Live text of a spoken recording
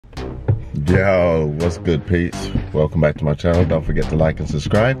Yo, what's good, peeps? Welcome back to my channel. Don't forget to like and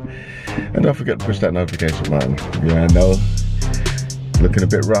subscribe, and don't forget to push that notification button. Yeah, I know, looking a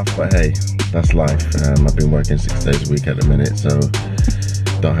bit rough, but hey, that's life. I've been working 6 days a week at the minute, so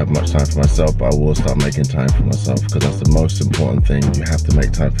don't have much time for myself, but I will start making time for myself, because that's the most important thing. You have to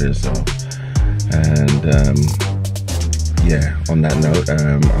make time for yourself. And yeah, on that note,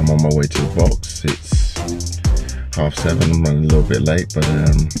 I'm on my way to the box. It's 7:30. I'm running a little bit late, but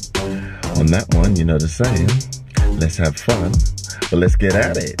on that one, you know the saying, let's have fun, but let's get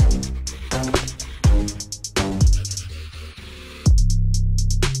at it.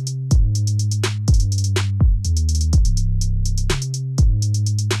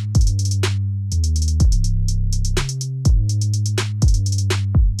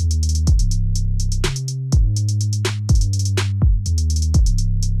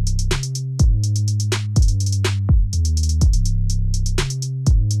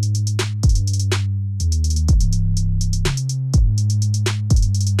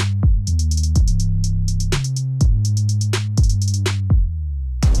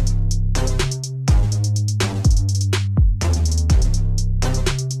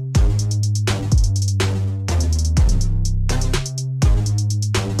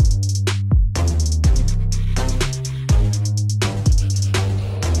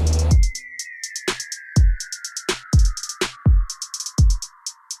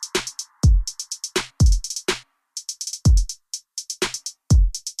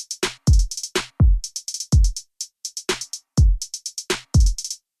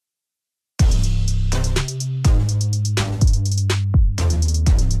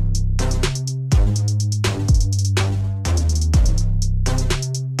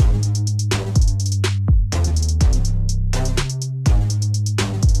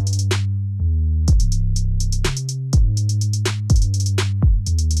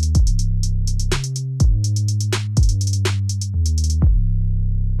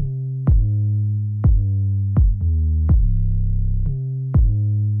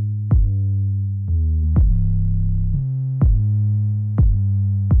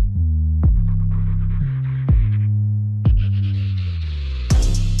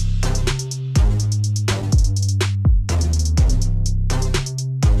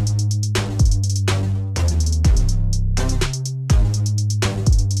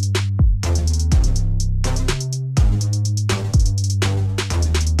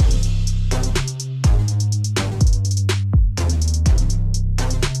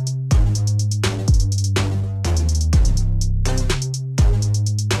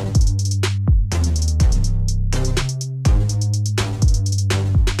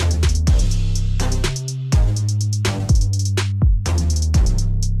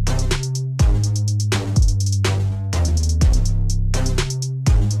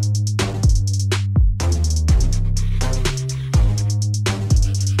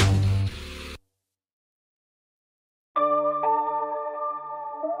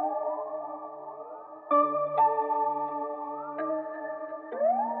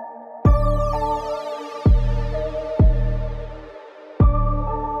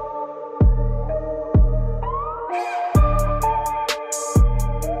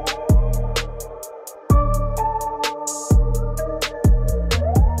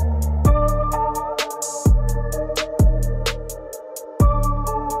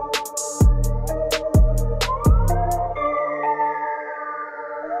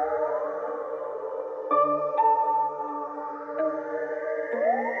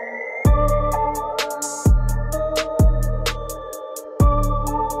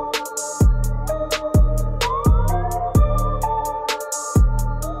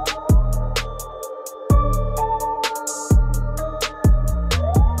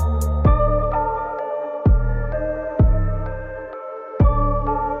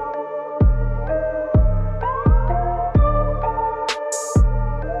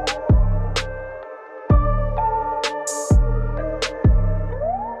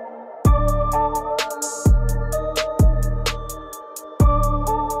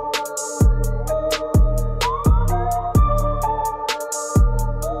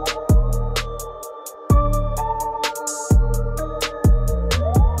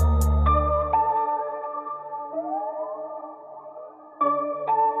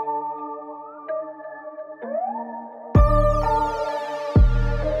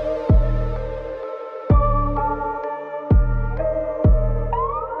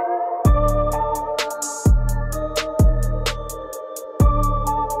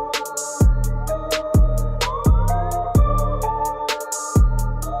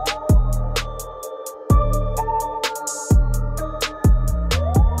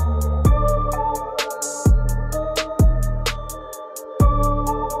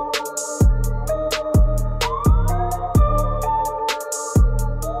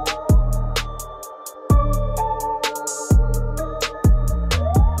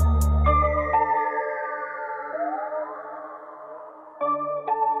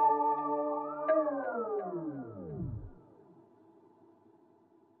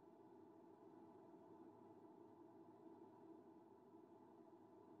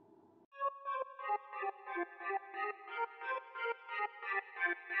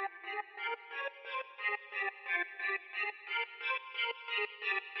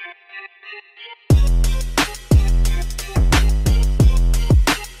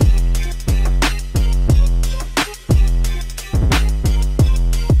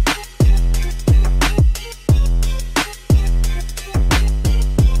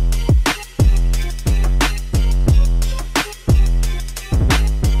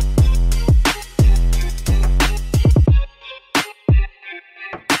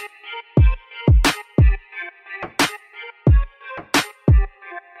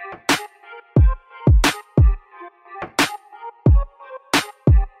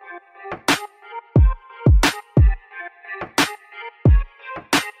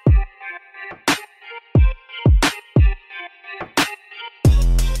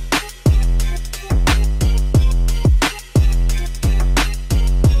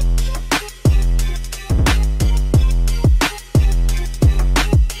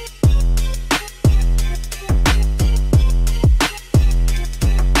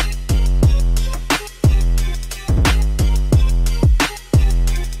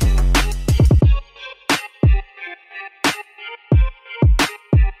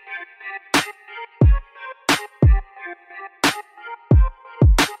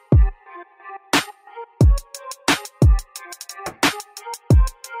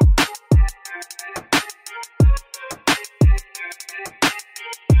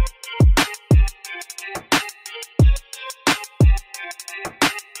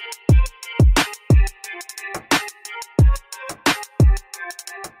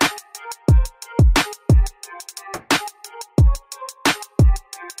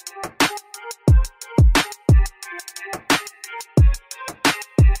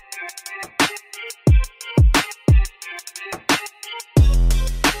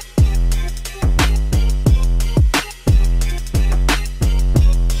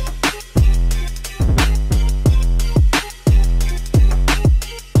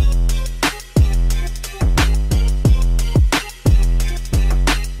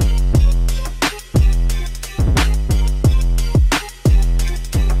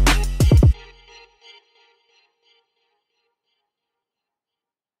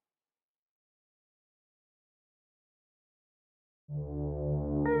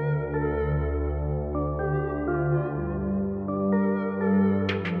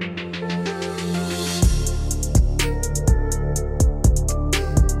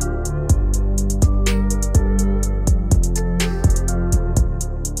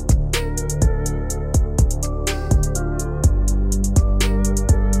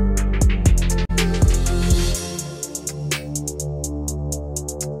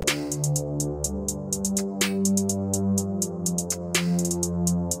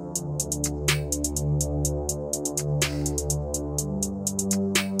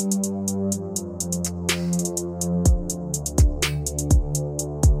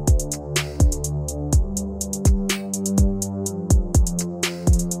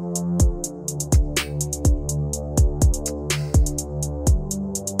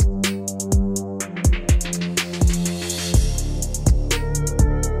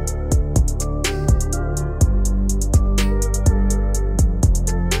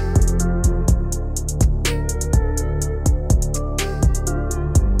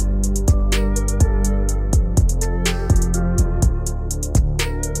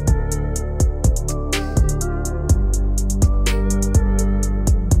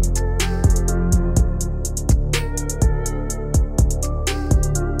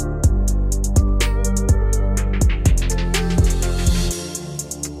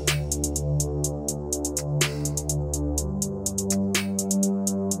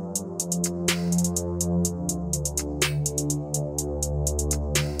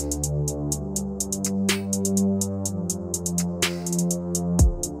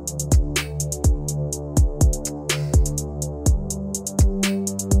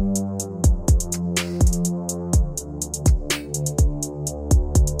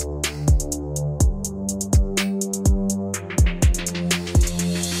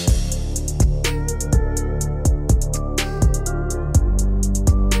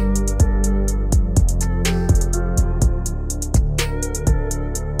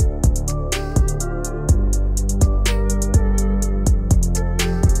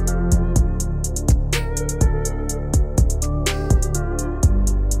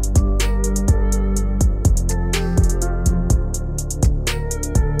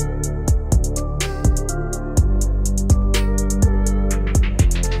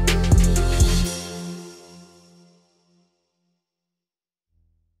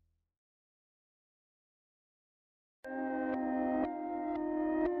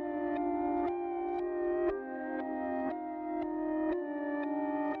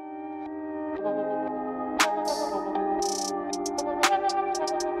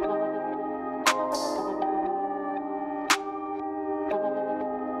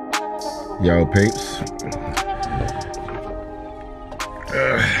 Yo peeps,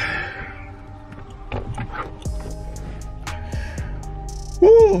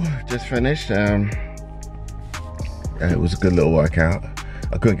 woo, just finished. It was a good little workout.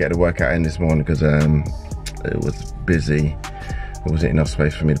 I couldn't get the workout in this morning because it was busy. There wasn't enough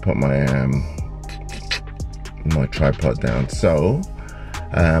space for me to put my my tripod down, so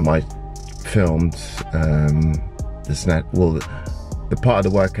I filmed the snatch. Well, the part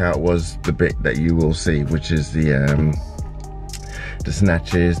of the workout was the bit that you will see, which is the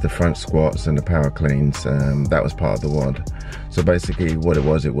snatches, the front squats, and the power cleans. That was part of the WOD. So basically, what it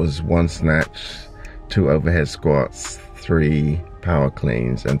was 1 snatch, 2 overhead squats, 3 power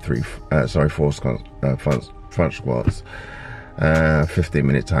cleans, and 4 front squats.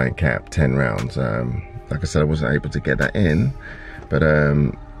 15-minute time cap, 10 rounds. Like I said, I wasn't able to get that in, but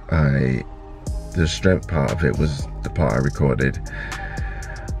the strength part of it was the part I recorded.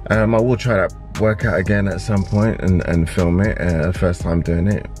 I will try that workout again at some point and film it. First time doing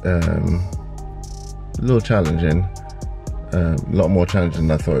it. A little challenging. A lot more challenging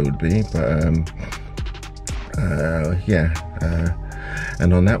than I thought it would be, but yeah.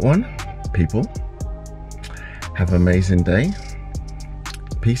 And on that one, people, have an amazing day.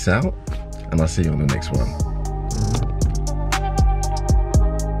 Peace out, and I'll see you on the next one.